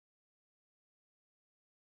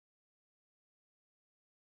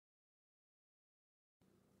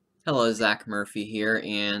Hello, Zach Murphy here,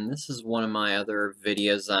 and this is one of my other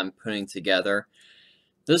videos I'm putting together.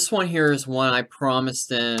 This one here is one I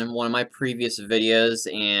promised in one of my previous videos,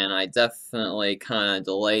 and I definitely kind of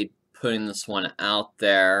delayed putting this one out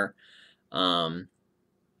there. Um,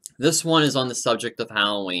 this one is on the subject of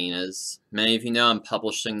Halloween. As many of you know, I'm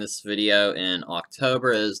publishing this video in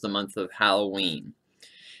October as the month of Halloween.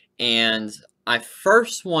 And I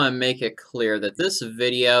first want to make it clear that this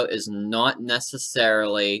video is not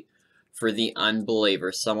necessarily for the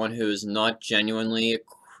unbeliever, someone who is not genuinely a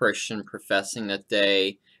Christian professing that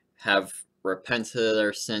they have repented of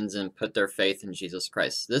their sins and put their faith in Jesus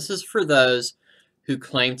Christ. This is for those who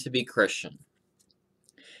claim to be Christian.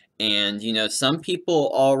 And, some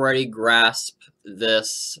people already grasp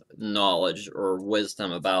this knowledge or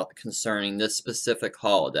wisdom about concerning this specific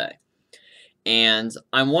holiday. And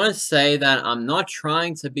I want to say that I'm not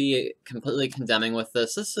trying to be completely condemning with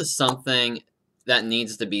this. This is something that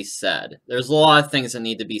needs to be said. There's a lot of things that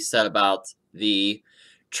need to be said about the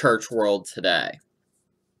church world today.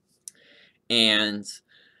 And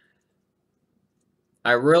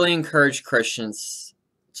I really encourage Christians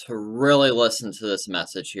to really listen to this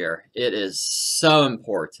message here. It is so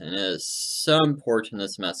important. It is so important,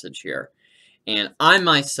 this message here. And I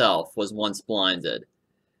myself was once blinded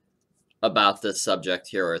about this subject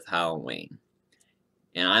here with Halloween.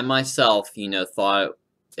 And I myself, thought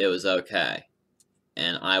it was okay.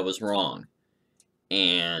 And I was wrong.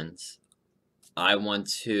 And I want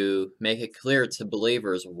to make it clear to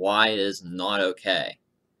believers why it is not okay.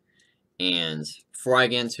 And before I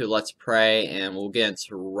get into it, let's pray, and we'll get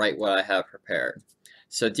into right what I have prepared.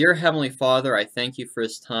 So, dear Heavenly Father, I thank you for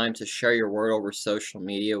this time to share your word over social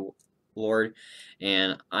media, Lord.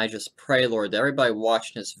 And I just pray, Lord, that everybody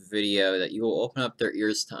watching this video, that you will open up their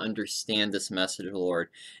ears to understand this message, Lord,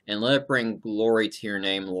 and let it bring glory to your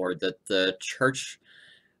name, Lord, that the church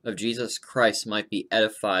of Jesus Christ might be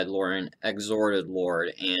edified, Lord, and exhorted,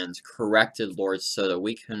 Lord, and corrected, Lord, so that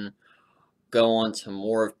we can go on to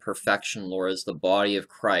more of perfection, Lord, as the body of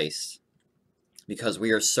Christ, because we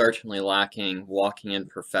are certainly lacking walking in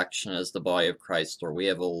perfection as the body of Christ, Lord. We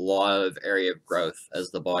have a lot of area of growth as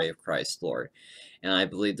the body of Christ, Lord. And I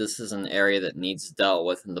believe this is an area that needs dealt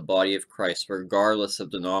with in the body of Christ, regardless of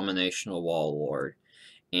denominational wall, Lord.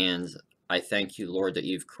 And I thank you, Lord, that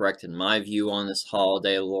you've corrected my view on this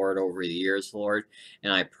holiday, Lord, over the years, Lord.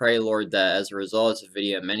 And I pray, Lord, that as a result of this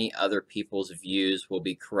video, many other people's views will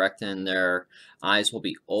be corrected and their eyes will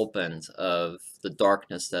be opened of the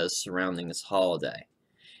darkness that is surrounding this holiday.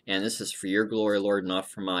 And this is for your glory, Lord, not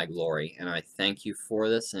for my glory. And I thank you for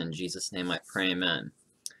this. And in Jesus' name I pray, amen.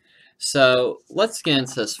 So let's get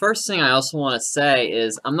into this. First thing I also want to say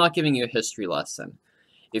is I'm not giving you a history lesson.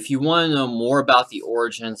 If you want to know more about the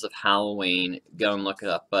origins of Halloween, go and look it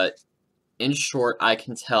up. But in short, I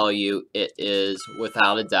can tell you it is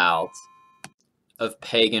without a doubt of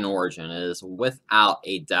pagan origin. It is without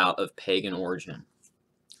a doubt of pagan origin.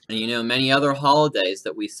 And many other holidays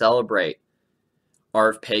that we celebrate are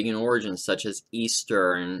of pagan origin, such as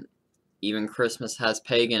Easter, and even Christmas has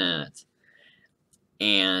pagan in it.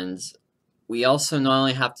 And we also not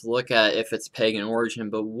only have to look at if it's pagan origin,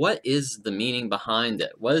 but what is the meaning behind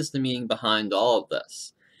it? What is the meaning behind all of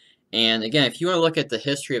this? And again, if you want to look at the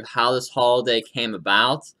history of how this holiday came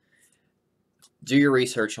about, do your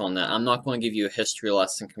research on that. I'm not going to give you a history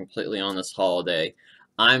lesson completely on this holiday.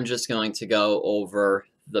 I'm just going to go over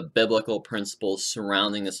the biblical principles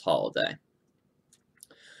surrounding this holiday.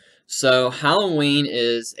 So Halloween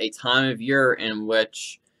is a time of year in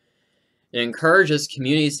which it encourages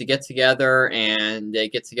communities to get together, and they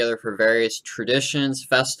get together for various traditions,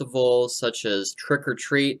 festivals, such as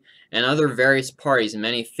trick-or-treat, and other various parties.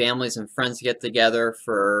 Many families and friends get together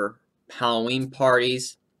for Halloween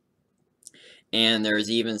parties, and there's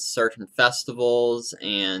even certain festivals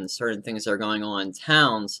and certain things that are going on in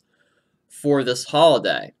towns for this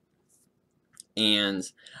holiday. And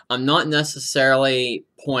I'm not necessarily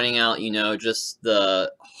pointing out, just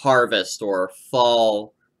the harvest or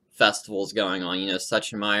fall festivals going on,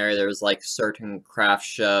 such in my area, there's like certain craft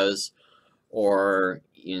shows or,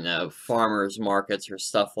 farmers markets or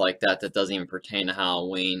stuff like that that doesn't even pertain to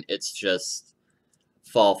Halloween. It's just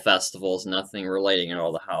fall festivals, nothing relating at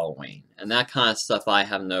all to Halloween. And that kind of stuff I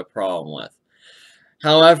have no problem with.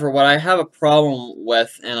 However, what I have a problem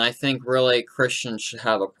with, and I think really Christians should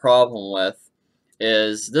have a problem with,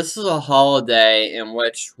 is this is a holiday in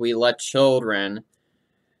which we let children,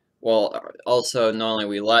 well, also not only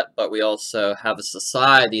we let, but we also have a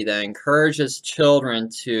society that encourages children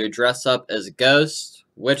to dress up as ghosts,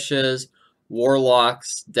 witches,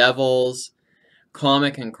 warlocks, devils,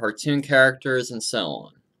 comic and cartoon characters, and so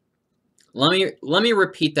on. Let me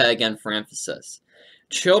repeat that again for emphasis.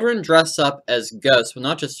 Children dress up as ghosts, well,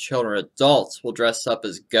 not just children, adults will dress up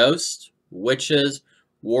as ghosts, witches,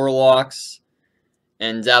 warlocks,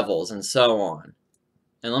 and devils, and so on.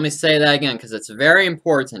 And let me say that again because it's very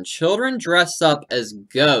important. Children dress up as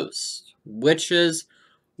ghosts, witches,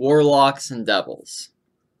 warlocks, and devils.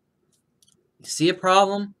 You see a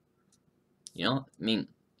problem? You know, I mean,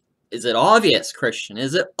 is it obvious, Christian?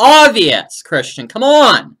 Is it obvious, Christian? Come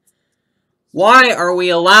on! Why are we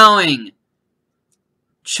allowing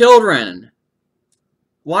children,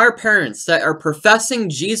 why are parents that are professing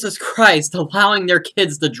Jesus Christ allowing their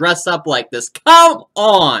kids to dress up like this? Come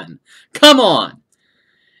on! Come on!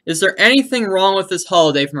 Is there anything wrong with this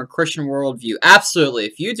holiday from a Christian worldview? Absolutely.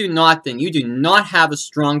 If you do not, then you do not have a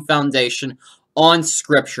strong foundation on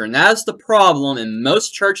Scripture. And that is the problem in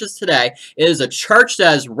most churches today. It is a church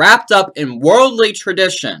that is wrapped up in worldly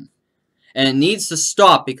tradition. And it needs to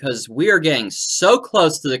stop because we are getting so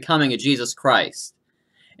close to the coming of Jesus Christ.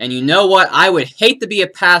 And you know what? I would hate to be a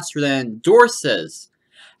pastor that endorses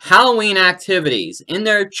Halloween activities in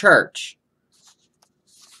their church,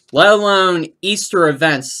 let alone Easter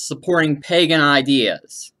events supporting pagan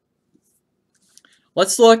ideas.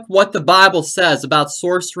 Let's look what the Bible says about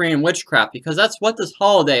sorcery and witchcraft, because that's what this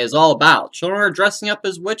holiday is all about. Children are dressing up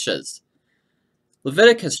as witches.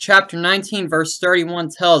 Leviticus chapter 19 verse 31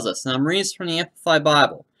 tells us, and I'm reading this from the Amplified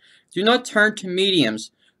Bible, do not turn to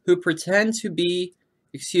mediums who pretend to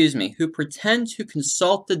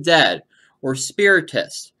consult the dead, or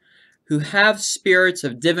spiritists, who have spirits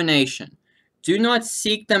of divination. Do not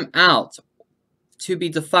seek them out to be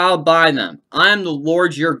defiled by them. I am the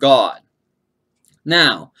Lord your God.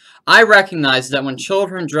 Now, I recognize that when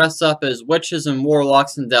children dress up as witches and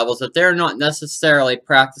warlocks and devils, that they're not necessarily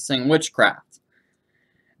practicing witchcraft.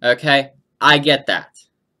 Okay? I get that.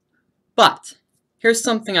 But, here's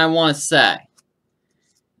something I want to say.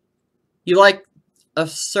 You like a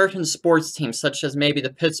certain sports team, such as maybe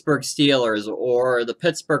the Pittsburgh Steelers or the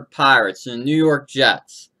Pittsburgh Pirates and the New York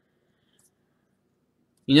Jets.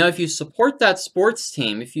 You know, if you support that sports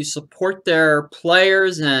team, if you support their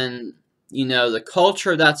players and, you know, the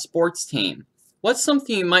culture of that sports team, what's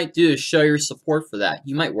something you might do to show your support for that?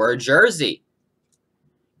 You might wear a jersey.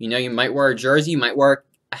 You know, you might wear a jersey, you might wear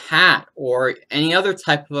a hat or any other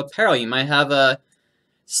type of apparel. You might have a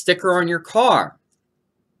sticker on your car.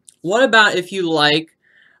 What about if you like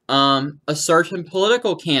a certain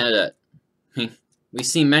political candidate? We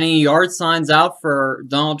see many yard signs out for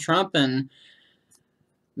Donald Trump and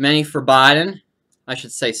many for Biden. I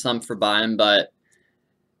should say some for Biden, but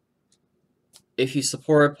if you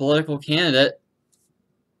support a political candidate,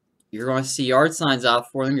 you're going to see yard signs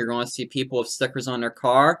out for them. You're going to see people with stickers on their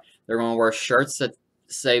car. They're going to wear shirts that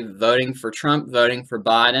say voting for Trump, voting for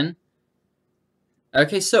Biden.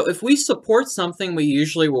 Okay, so if we support something, we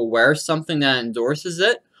usually will wear something that endorses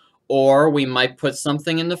it, or we might put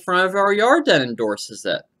something in the front of our yard that endorses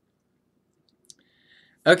it.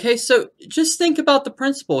 Okay, so just think about the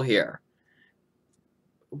principle here.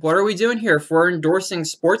 What are we doing here? If we're endorsing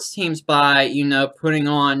sports teams by, you know, putting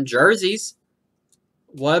on jerseys,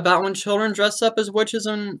 what about when children dress up as witches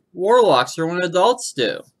and warlocks, or when adults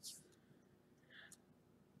do?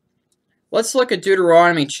 Let's look at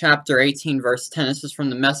Deuteronomy chapter 18, verse 10. This is from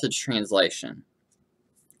the Message translation.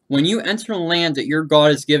 When you enter the land that your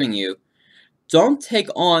God is giving you, don't take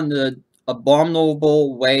on the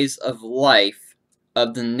abominable ways of life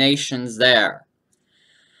of the nations there.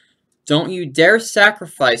 Don't you dare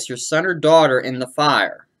sacrifice your son or daughter in the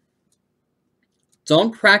fire.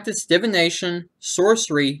 Don't practice divination,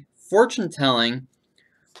 sorcery, fortune-telling,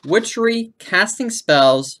 witchery, casting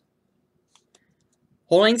spells,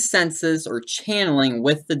 holding senses, or channeling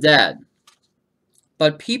with the dead.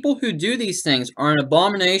 But people who do these things are an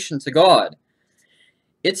abomination to God.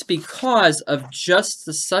 It's because of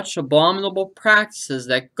just such abominable practices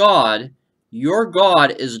that God, your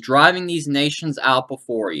God, is driving these nations out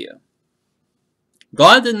before you.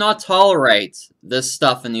 God did not tolerate this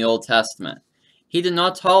stuff in the Old Testament. He did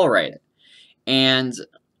not tolerate it. And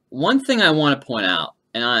one thing I want to point out,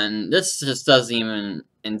 and this just doesn't even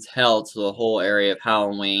entail to the whole area of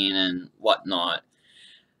Halloween and whatnot.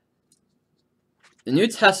 The New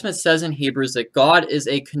Testament says in Hebrews that God is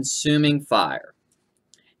a consuming fire.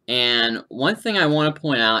 And one thing I want to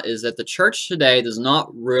point out is that the church today does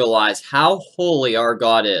not realize how holy our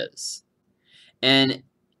God is. And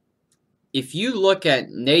if you look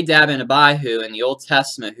at Nadab and Abihu in the Old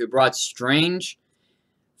Testament, who brought strange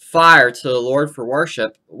fire to the Lord for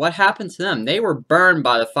worship, what happened to them? They were burned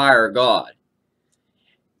by the fire of God.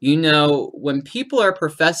 You know, when people are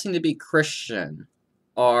professing to be Christian,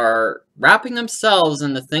 are wrapping themselves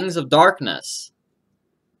in the things of darkness,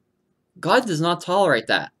 God does not tolerate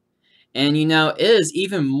that. And you know, it is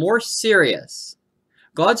even more serious.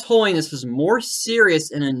 God's holiness is more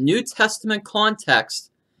serious in a New Testament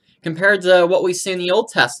context compared to what we see in the Old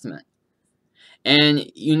Testament.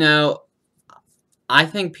 And you know, I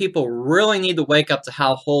think people really need to wake up to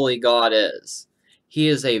how holy God is. He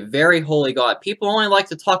is a very holy God. People only like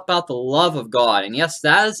to talk about the love of God. And yes,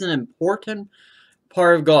 that is an important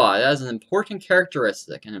part of God. That is an important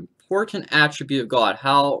characteristic, an important attribute of God,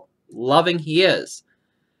 how loving He is.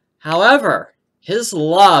 However, His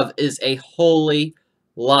love is a holy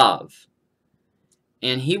love.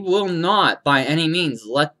 And He will not, by any means,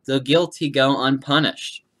 let the guilty go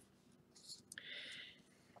unpunished.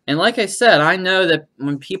 And like I said, I know that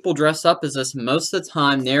when people dress up as this, most of the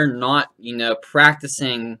time they're not, you know,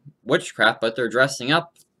 practicing witchcraft, but they're dressing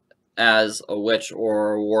up as a witch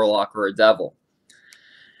or a warlock or a devil.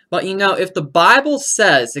 But you know, if the Bible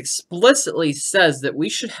says, explicitly says, that we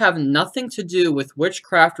should have nothing to do with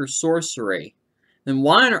witchcraft or sorcery, then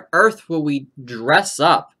why on earth will we dress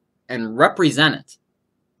up and represent it?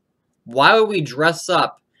 Why would we dress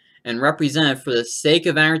up and represent it for the sake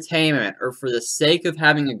of entertainment or for the sake of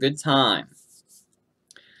having a good time?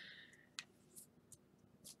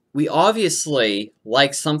 We obviously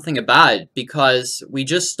like something about it because we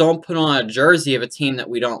just don't put on a jersey of a team that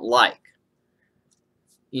we don't like.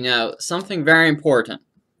 You know, something very important.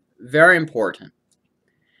 Very important.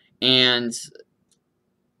 And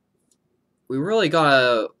we really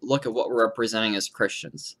gotta look at what we're representing as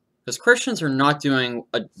Christians. Because Christians are not doing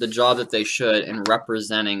the job that they should in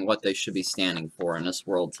representing what they should be standing for in this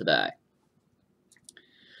world today.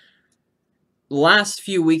 The last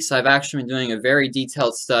few weeks I've actually been doing a very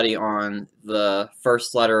detailed study on the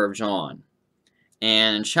first letter of John.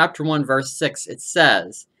 And in chapter 1, verse 6, it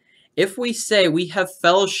says, "If we say we have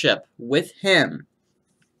fellowship with Him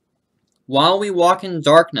while we walk in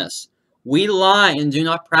darkness, we lie and do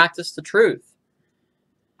not practice the truth."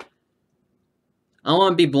 I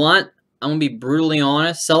want to be blunt. I want to be brutally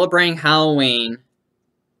honest. Celebrating Halloween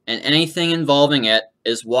and anything involving it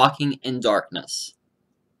is walking in darkness.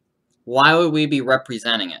 Why would we be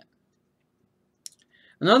representing it?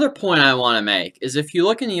 Another point I want to make is if you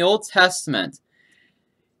look in the Old Testament,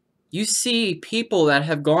 you see people that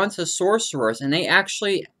have gone to sorcerers and they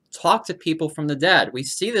actually talk to people from the dead. We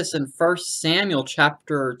see this in 1 Samuel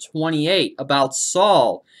chapter 28 about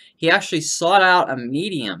Saul. He actually sought out a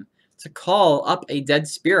medium to call up a dead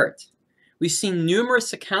spirit. We see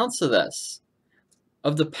numerous accounts of this,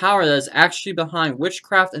 of the power that is actually behind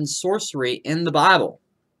witchcraft and sorcery in the Bible.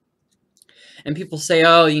 And people say,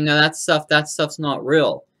 oh, you know, that stuff's not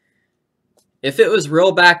real. If it was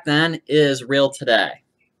real back then, it is real today.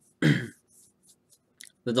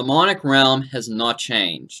 The demonic realm has not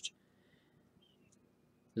changed.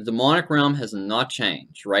 The demonic realm has not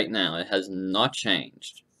changed right now. It has not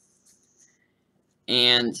changed.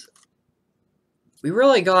 And we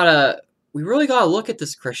really gotta look at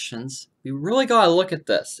this, Christians. We really gotta look at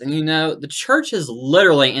this. And you know, the church is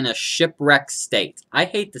literally in a shipwrecked state. I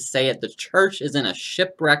hate to say it, the church is in a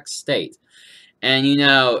shipwrecked state. And you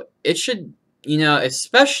know, it should, you know,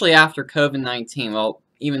 especially after COVID-19, well,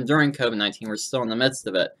 even during COVID-19, we're still in the midst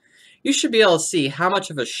of it. You should be able to see how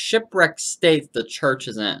much of a shipwrecked state the church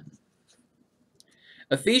is in.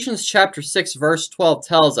 Ephesians chapter 6, verse 12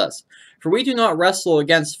 tells us, "For we do not wrestle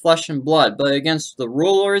against flesh and blood, but against the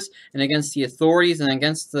rulers, and against the authorities, and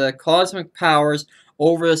against the cosmic powers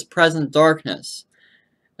over this present darkness,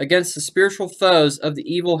 against the spiritual foes of the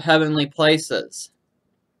evil heavenly places."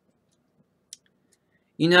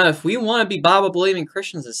 You know, if we want to be Bible-believing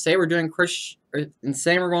Christians and say we're doing and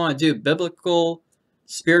say we're going to do biblical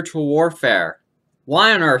spiritual warfare,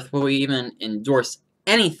 why on earth will we even endorse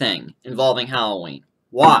anything involving Halloween?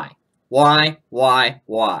 Why? Why? Why?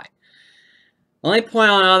 Why? Let me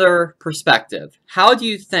point on another perspective. How do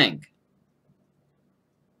you think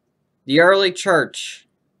the early church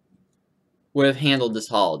would have handled this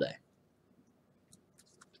holiday?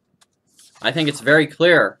 I think it's very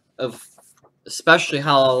clear of especially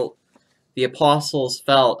how the apostles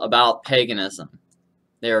felt about paganism.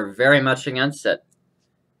 They were very much against it.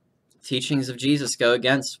 Teachings of Jesus go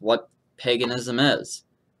against what paganism is.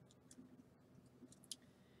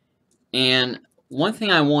 And one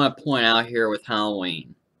thing I want to point out here with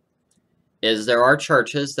Halloween is there are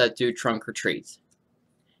churches that do trunk or treat.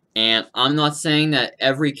 And I'm not saying that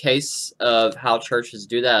every case of how churches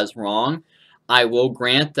do that is wrong. I will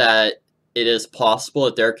grant that it is possible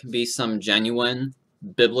that there can be some genuine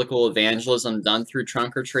biblical evangelism done through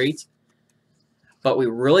trunk or treat. But we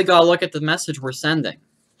really got to look at the message we're sending.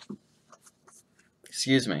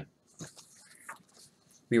 Excuse me.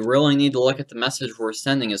 We really need to look at the message we're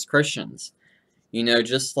sending as Christians. You know,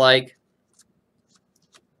 just like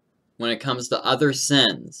when it comes to other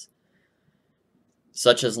sins,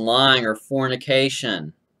 such as lying or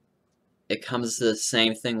fornication, it comes to the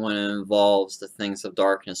same thing when it involves the things of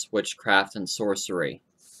darkness, witchcraft, and sorcery.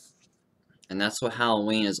 And that's what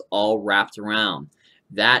Halloween is all wrapped around.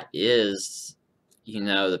 That is, you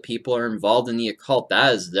know, the people are involved in the occult.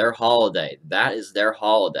 That is their holiday. That is their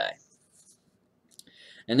holiday.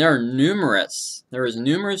 And there is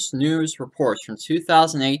numerous news reports from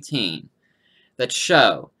 2018 that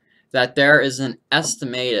show that there is an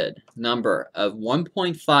estimated number of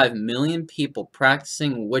 1.5 million people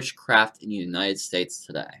practicing witchcraft in the United States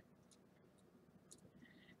today.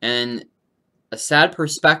 And a sad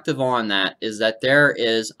perspective on that is that there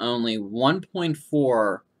is only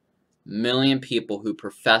 1.4 million people who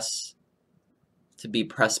profess to be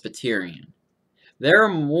Presbyterian. There are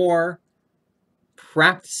more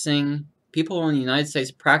people in the United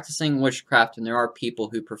States practicing witchcraft than there are people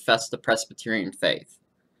who profess the Presbyterian faith.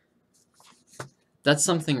 That's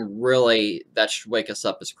something really that should wake us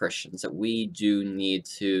up as Christians, that we do need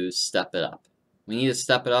to step it up. We need to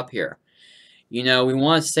step it up here. You know, we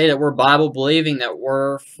want to say that we're Bible believing, that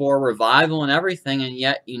we're for revival and everything, and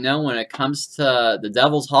yet, you know, when it comes to the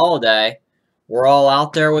devil's holiday, we're all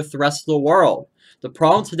out there with the rest of the world. The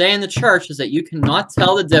problem today in the church is that you cannot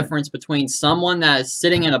tell the difference between someone that is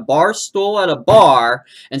sitting in a bar stool at a bar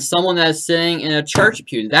and someone that is sitting in a church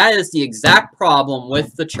pew. That is the exact problem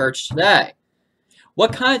with the church today.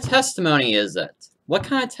 What kind of testimony is it? What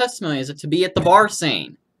kind of testimony is it to be at the bar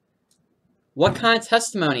scene? What kind of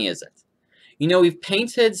testimony is it? You know, we've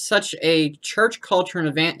painted such a church culture and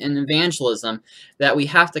evangelism that we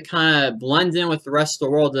have to kind of blend in with the rest of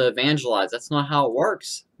the world to evangelize. That's not how it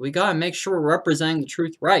works. We got to make sure we're representing the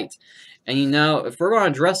truth right. And, you know, if we're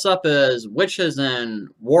going to dress up as witches and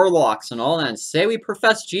warlocks and all that and say we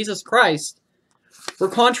profess Jesus Christ, we're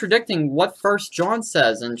contradicting what 1 John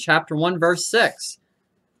says in chapter 1, verse 6.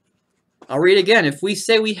 I'll read again. If we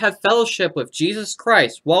say we have fellowship with Jesus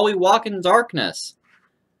Christ while we walk in darkness,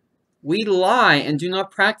 we lie and do not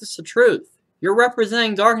practice the truth. You're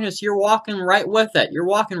representing darkness. You're walking right with it. You're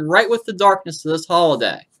walking right with the darkness of this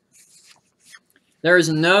holiday. There is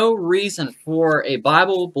no reason for a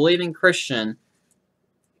Bible-believing Christian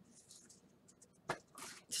to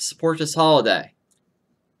support this holiday.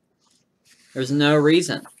 There's no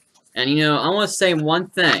reason. And, you know, I want to say one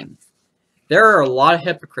thing. There are a lot of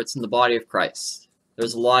hypocrites in the body of Christ.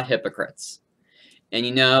 There's a lot of hypocrites. And,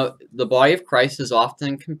 you know, the body of Christ is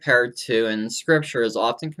often compared to, and Scripture is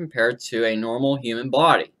often compared to a normal human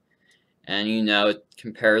body. And, you know, it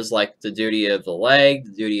compares like the duty of the leg,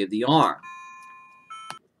 the duty of the arm.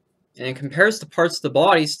 And it compares the parts of the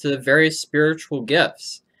bodies to various spiritual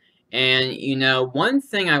gifts. And, you know, one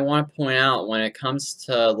thing I want to point out when it comes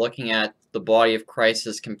to looking at the body of Christ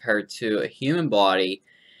as compared to a human body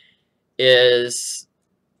is,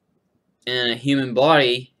 in a human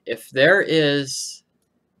body, if there is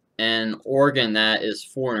an organ that is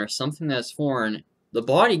foreign or something that's foreign, the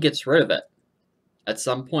body gets rid of it. At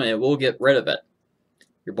some point, it will get rid of it.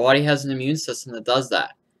 Your body has an immune system that does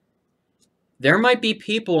that. There might be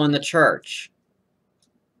people in the church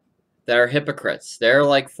that are hypocrites. They're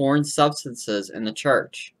like foreign substances in the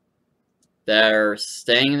church. They're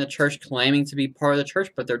staying in the church claiming to be part of the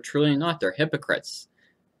church, but they're truly not. They're hypocrites.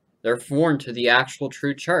 They're foreign to the actual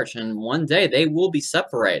true church, and one day they will be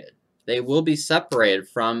separated. They will be separated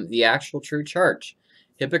from the actual true church.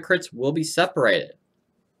 Hypocrites will be separated.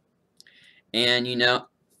 And, you know,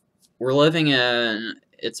 we're living in,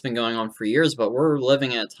 it's been going on for years, but we're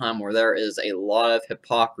living in a time where there is a lot of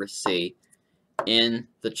hypocrisy in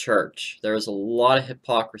the church. There's a lot of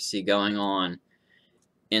hypocrisy going on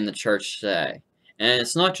in the church today. And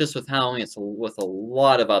it's not just with Halloween, it's with a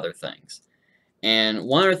lot of other things. And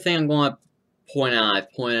one other thing I'm going to point out,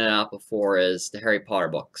 I've pointed out before, is the Harry Potter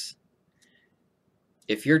books.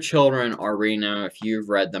 If your children are reading them, if you've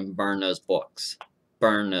read them, burn those books.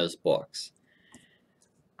 Burn those books.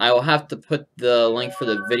 I will have to put the link for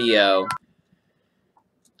the video.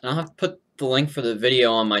 I'll have to put the link for the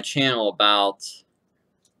video on my channel about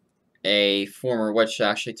a former witch that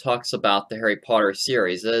actually talks about the Harry Potter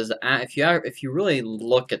series. If you really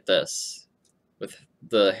look at this with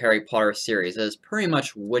the Harry Potter series, it is pretty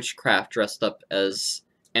much witchcraft dressed up as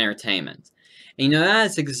entertainment. And, you know, that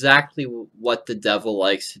is exactly what the devil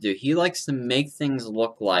likes to do. He likes to make things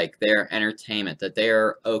look like they're entertainment, that they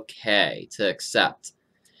are okay to accept.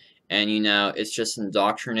 And, you know, it's just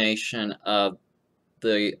indoctrination of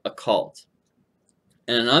the occult.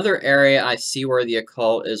 And another area I see where the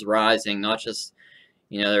occult is rising, not just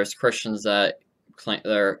You know, there's Christians that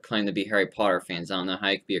claim to be Harry Potter fans. I don't know how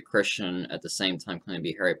you could be a Christian at the same time claim to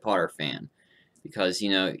be a Harry Potter fan, because,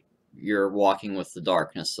 you know, you're walking with the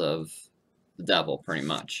darkness of the devil, pretty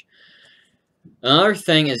much. Another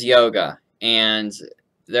thing is yoga, and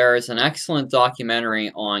there is an excellent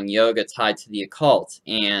documentary on yoga tied to the occult,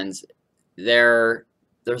 and there's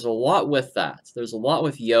a lot with that. There's a lot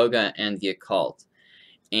with yoga and the occult,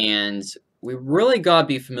 and we really gotta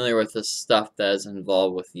be familiar with the stuff that is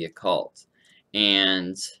involved with the occult.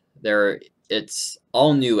 And it's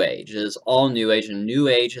all New Age. It is all New Age, and New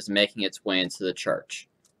Age is making its way into the church.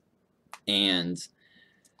 And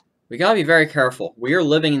we gotta be very careful. We are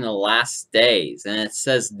living in the last days, and it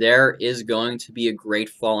says there is going to be a great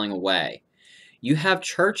falling away. You have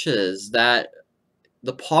churches that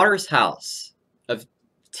the Potter's House of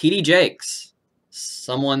T.D. Jakes,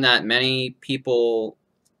 someone that many people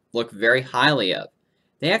look very highly of.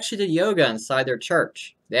 They actually did yoga inside their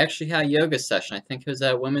church. They actually had a yoga session. I think it was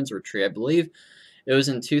at a women's retreat. I believe it was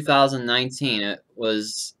in 2019. It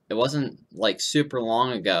wasn't like super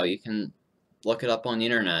long ago. You can look it up on the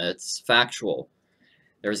internet. It's factual.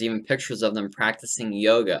 There's even pictures of them practicing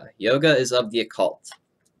yoga. Yoga is of the occult.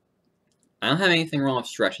 I don't have anything wrong with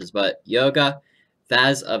stretches, but yoga,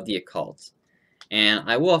 that is of the occult. And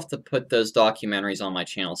I will have to put those documentaries on my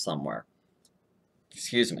channel somewhere.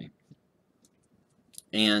 Excuse me.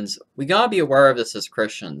 And we gotta be aware of this as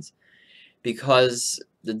Christians, because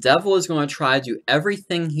the devil is going to try to do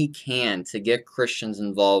everything he can to get Christians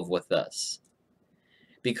involved with this.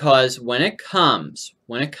 Because when it comes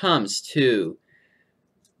to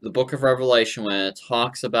the book of Revelation, when it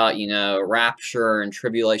talks about, you know, rapture and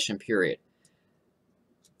tribulation period,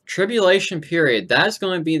 that is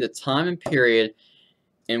going to be the time and period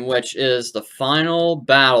in which is the final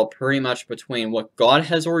battle pretty much between what God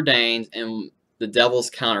has ordained and the devil's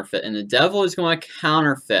counterfeit. And the devil is going to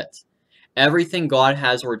counterfeit everything God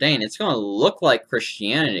has ordained. It's going to look like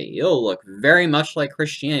Christianity. It'll look very much like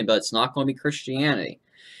Christianity, but it's not going to be Christianity.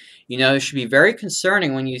 You know, it should be very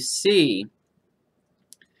concerning when you see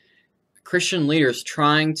Christian leaders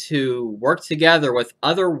trying to work together with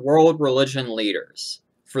other world religion leaders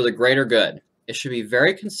for the greater good. It should be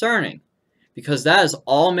very concerning, because that is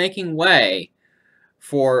all making way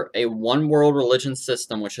for a one world religion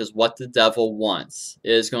system, which is what the devil wants.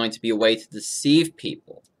 It is going to be a way to deceive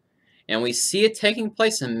people. And we see it taking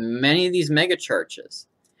place in many of these mega churches.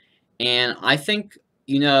 And I think,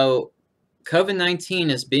 you know, COVID-19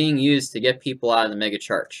 is being used to get people out of the mega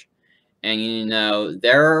church. And, you know,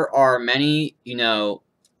 there are many, you know,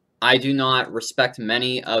 I do not respect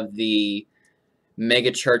many of the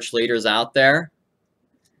mega church leaders out there.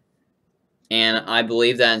 And I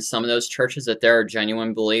believe that in some of those churches that there are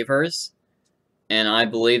genuine believers. And I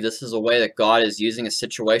believe this is a way that God is using a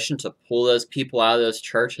situation to pull those people out of those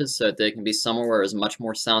churches so that they can be somewhere where there's much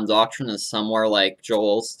more sound doctrine than somewhere like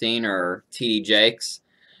Joel Osteen or T.D. Jakes.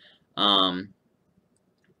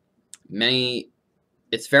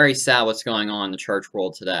 It's very sad what's going on in the church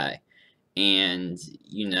world today. And,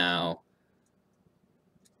 you know,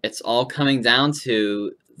 it's all coming down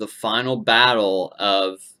to the final battle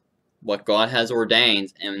of what God has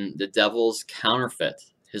ordained and the devil's counterfeit.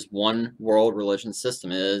 His one world religion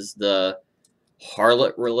system is the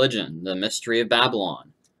harlot religion. The mystery of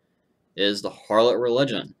Babylon is the harlot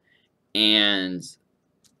religion. And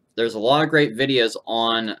there's a lot of great videos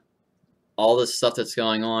on all this stuff that's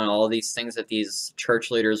going on, all these things that these church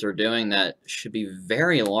leaders are doing that should be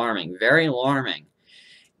very alarming, very alarming.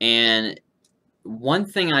 And one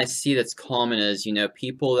thing I see that's common is, you know,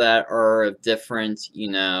 people that are of different, you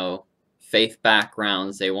know, faith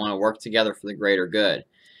backgrounds, they want to work together for the greater good.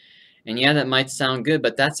 And yeah, that might sound good,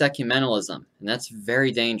 but that's ecumenism, and that's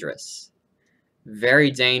very dangerous. Very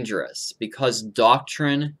dangerous, because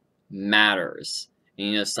doctrine matters. And,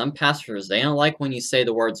 you know, some pastors, they don't like when you say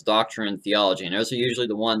the words doctrine and theology, and those are usually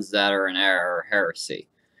the ones that are in error or heresy.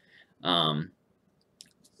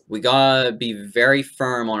 We gotta be very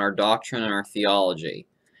firm on our doctrine and our theology,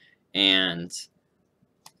 and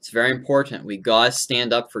it's very important. We gotta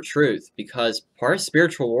stand up for truth, because part of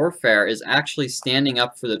spiritual warfare is actually standing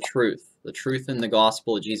up for the truth in the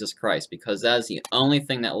gospel of Jesus Christ, because that is the only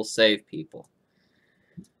thing that will save people.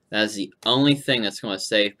 That is the only thing that's going to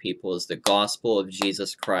save people, is the gospel of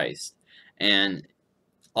Jesus Christ. And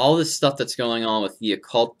all this stuff that's going on with the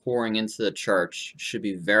occult pouring into the church should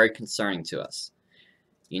be very concerning to us.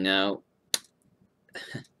 You know,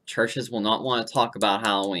 churches will not want to talk about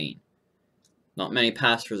Halloween. Not many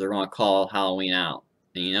pastors are going to call Halloween out.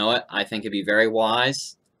 And you know what? I think it'd be very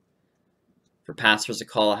wise for pastors to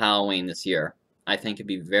call Halloween this year. I think it'd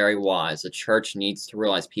be very wise. The church needs to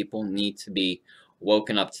realize people need to be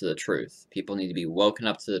woken up to the truth. People need to be woken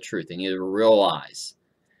up to the truth. They need to realize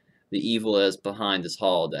the evil is behind this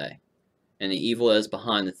holiday, and the evil is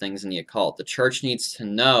behind the things in the occult. The church needs to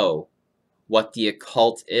know what the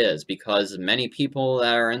occult is, because many people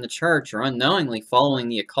that are in the church are unknowingly following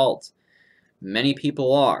the occult. Many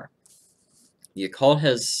people are. The occult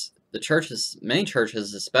has, many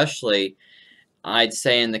churches, especially, I'd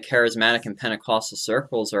say in the charismatic and Pentecostal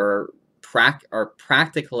circles, are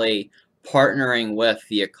practically partnering with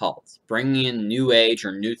the occult, bringing in New Age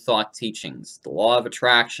or New Thought teachings, the law of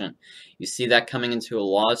attraction. You see that coming into a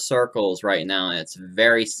lot of circles right now, and it's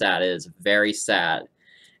very sad. It is very sad,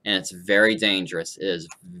 and it's very dangerous. It is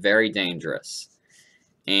very dangerous.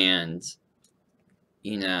 And,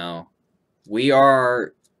 you know, we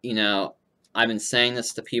are, I've been saying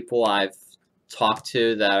this to people I've talked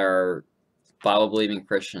to that are Bible-believing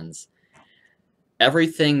Christians.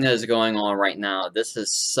 Everything that is going on right now, this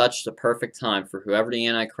is such the perfect time for whoever the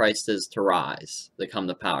Antichrist is to rise, to come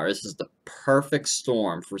to power. This is the perfect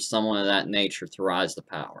storm for someone of that nature to rise to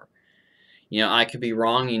power. I could be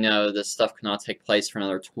wrong, this stuff cannot take place for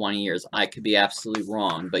another 20 years. I could be absolutely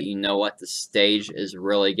wrong, but you know what? The stage is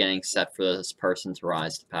really getting set for this person to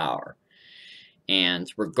rise to power.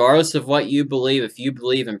 And regardless of what you believe, if you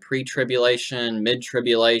believe in pre-tribulation,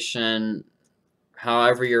 mid-tribulation,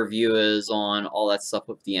 however your view is on all that stuff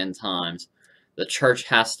with the end times, the church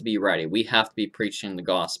has to be ready. We have to be preaching the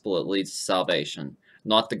gospel that leads to salvation,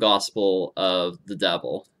 not the gospel of the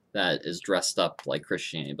devil that is dressed up like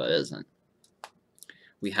Christianity but isn't.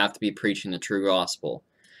 We have to be preaching the true gospel,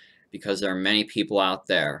 because there are many people out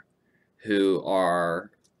there who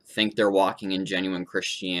think they're walking in genuine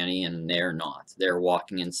Christianity, and they're not. They're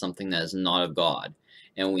walking in something that is not of God.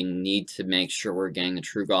 And we need to make sure we're getting the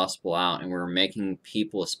true gospel out, and we're making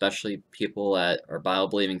people, especially people that are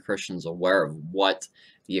Bible-believing Christians, aware of what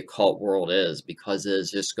the occult world is, because it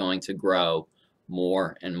is just going to grow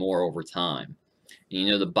more and more over time.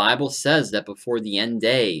 And the Bible says that before the end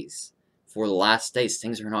days, for the last days,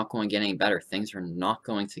 things are not going to get any better. Things are not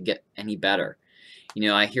going to get any better.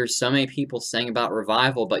 I hear so many people saying about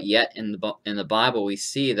revival, but yet in the Bible we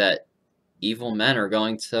see that evil men are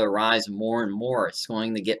going to rise more and more. It's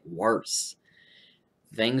going to get worse.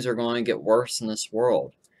 Things are going to get worse in this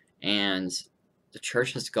world, and the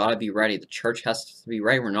church has got to be ready. The church has to be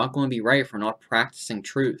ready. We're not going to be ready if we're not practicing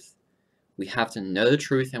truth. We have to know the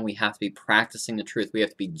truth, and we have to be practicing the truth. We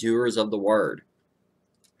have to be doers of the word.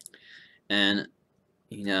 And,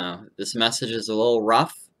 this message is a little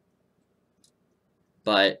rough,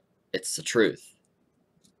 but it's the truth.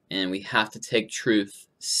 And we have to take truth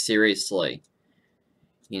seriously.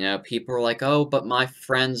 People are like, oh, but my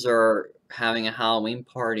friends are having a Halloween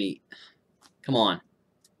party. Come on.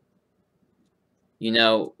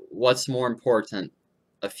 What's more important?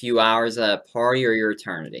 A few hours at a party or your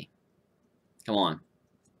eternity? Come on.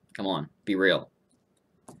 Come on. Be real.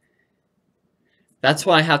 That's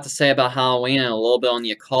what I have to say about Halloween, and a little bit on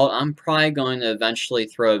the occult. I'm probably going to eventually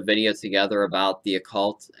throw a video together about the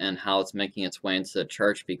occult and how it's making its way into the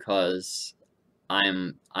church, because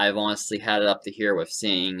I've honestly had it up to here with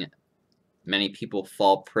seeing many people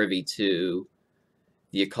fall privy to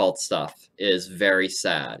the occult stuff. It is very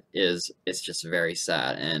sad. It's just very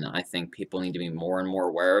sad, and I think people need to be more and more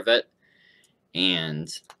aware of it. And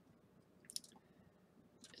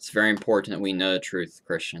it's very important that we know the truth,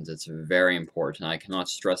 Christians. It's very important. I cannot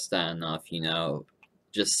stress that enough.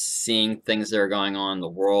 Just seeing things that are going on in the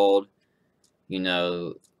world,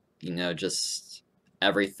 just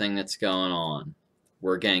everything that's going on.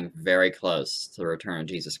 We're getting very close to the return of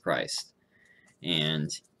Jesus Christ. And,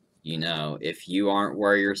 if you aren't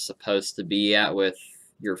where you're supposed to be at with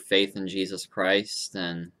your faith in Jesus Christ,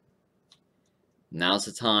 then now's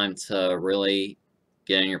the time to really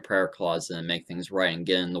get in your prayer closet and make things right and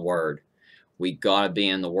get in the Word. We gotta be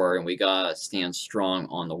in the Word, and we gotta stand strong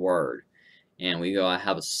on the Word. And we gotta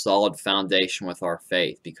have a solid foundation with our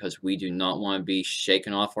faith, because we do not want to be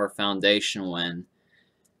shaken off our foundation when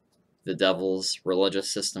the devil's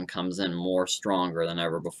religious system comes in more stronger than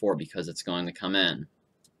ever before, because it's going to come in.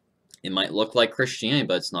 It might look like Christianity,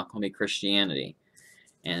 but it's not going to be Christianity.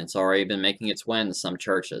 And it's already been making its way into some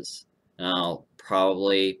churches. And I'll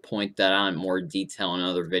probably point that out in more detail in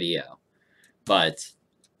another video. But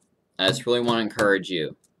I just really want to encourage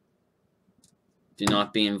you. Do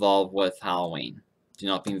not be involved with Halloween. Do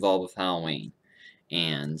not be involved with Halloween.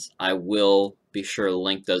 And I will be sure to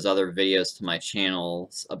link those other videos to my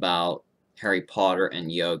channels about Harry Potter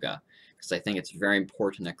and yoga, because I think it's very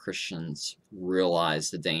important that Christians realize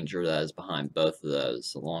the danger that is behind both of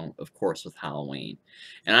those, along, of course, with Halloween.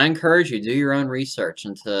 And I encourage you, do your own research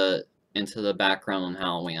into into the background on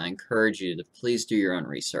Halloween. I encourage you to please do your own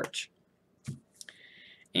research.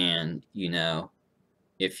 And, you know,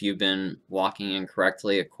 if you've been walking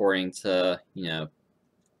incorrectly according to, you know,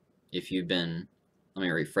 if you've been, let me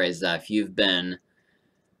rephrase that, if you've been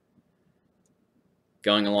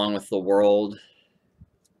going along with the world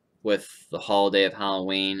with the holiday of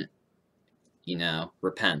Halloween, you know,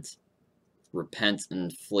 repent. Repent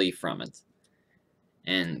and flee from it.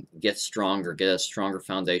 And get stronger, get a stronger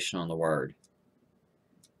foundation on the Word.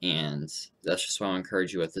 And that's just what I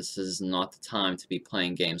encourage you with. This is not the time to be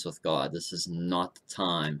playing games with God. This is not the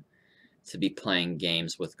time to be playing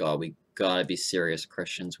games with God. We gotta be serious,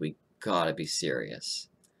 Christians. We gotta be serious.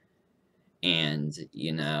 And,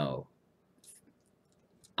 you know,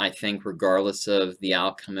 I think regardless of the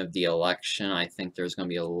outcome of the election, I think there's going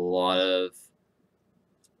to be a lot of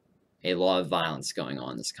violence going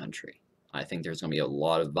on in this country. I think there's going to be a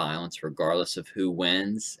lot of violence regardless of who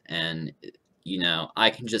wins. And, you know, I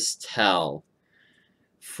can just tell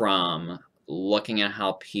from looking at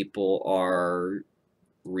how people are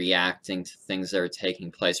reacting to things that are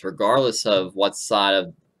taking place, regardless of what side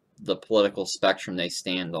of the political spectrum they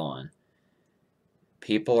stand on.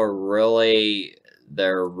 People are really,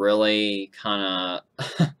 they're really kind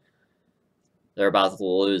of, they're about to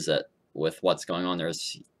lose it with what's going on.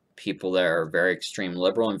 There's people that are very extreme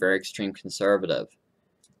liberal and very extreme conservative.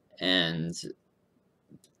 And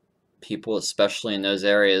people, especially in those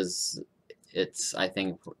areas, I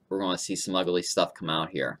think we're going to see some ugly stuff come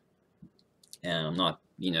out here. And I'm not,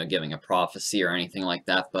 you know, giving a prophecy or anything like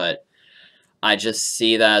that, but I just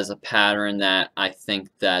see that as a pattern that I think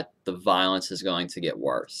that the violence is going to get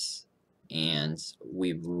worse. And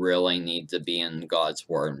we really need to be in God's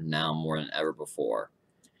Word now more than ever before.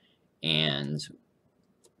 And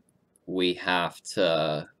we have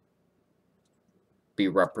to be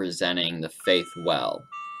representing the faith well.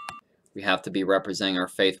 We have to be representing our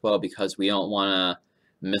faith well because we don't want to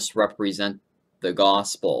misrepresent the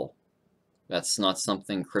gospel. That's not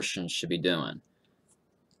something Christians should be doing.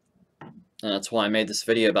 And that's why I made this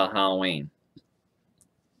video about Halloween.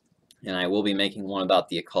 And I will be making one about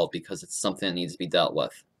the occult because it's something that needs to be dealt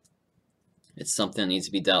with. It's something that needs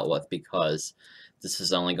to be dealt with because this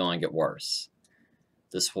is only going to get worse.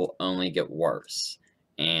 This will only get worse.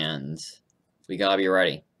 And we gotta be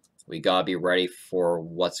ready. We gotta be ready for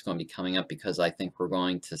what's going to be coming up because I think we're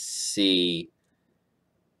going to see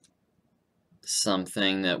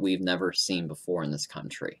something that we've never seen before in this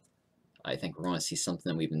country. I think we're going to see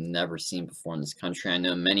something that we've never seen before in this country. I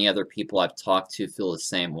know many other people I've talked to feel the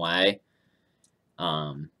same way.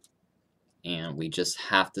 And we just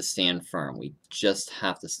have to stand firm. We just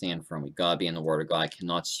have to stand firm. We gotta be in the Word of God. I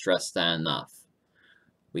cannot stress that enough.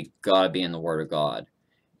 We gotta be in the Word of God.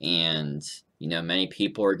 And, you know, many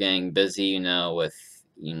people are getting busy, you know, with,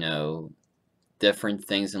 you know, different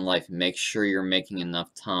things in life. Make sure you're making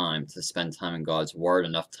enough time to spend time in God's Word,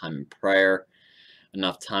 enough time in prayer,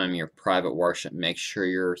 enough time in your private worship. Make sure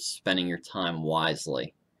you're spending your time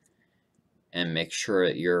wisely. And make sure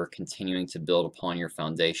that you're continuing to build upon your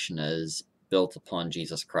foundation as built upon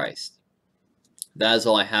Jesus Christ. That is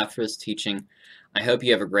all I have for this teaching. I hope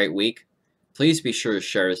you have a great week. Please be sure to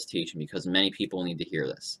share this teaching because many people need to hear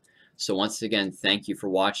this. So once again, thank you for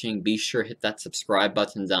watching. Be sure to hit that subscribe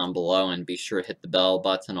button down below and be sure to hit the bell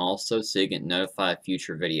button also so you get notified of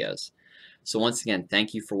future videos. So once again,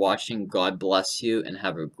 thank you for watching. God bless you and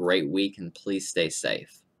have a great week and please stay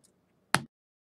safe.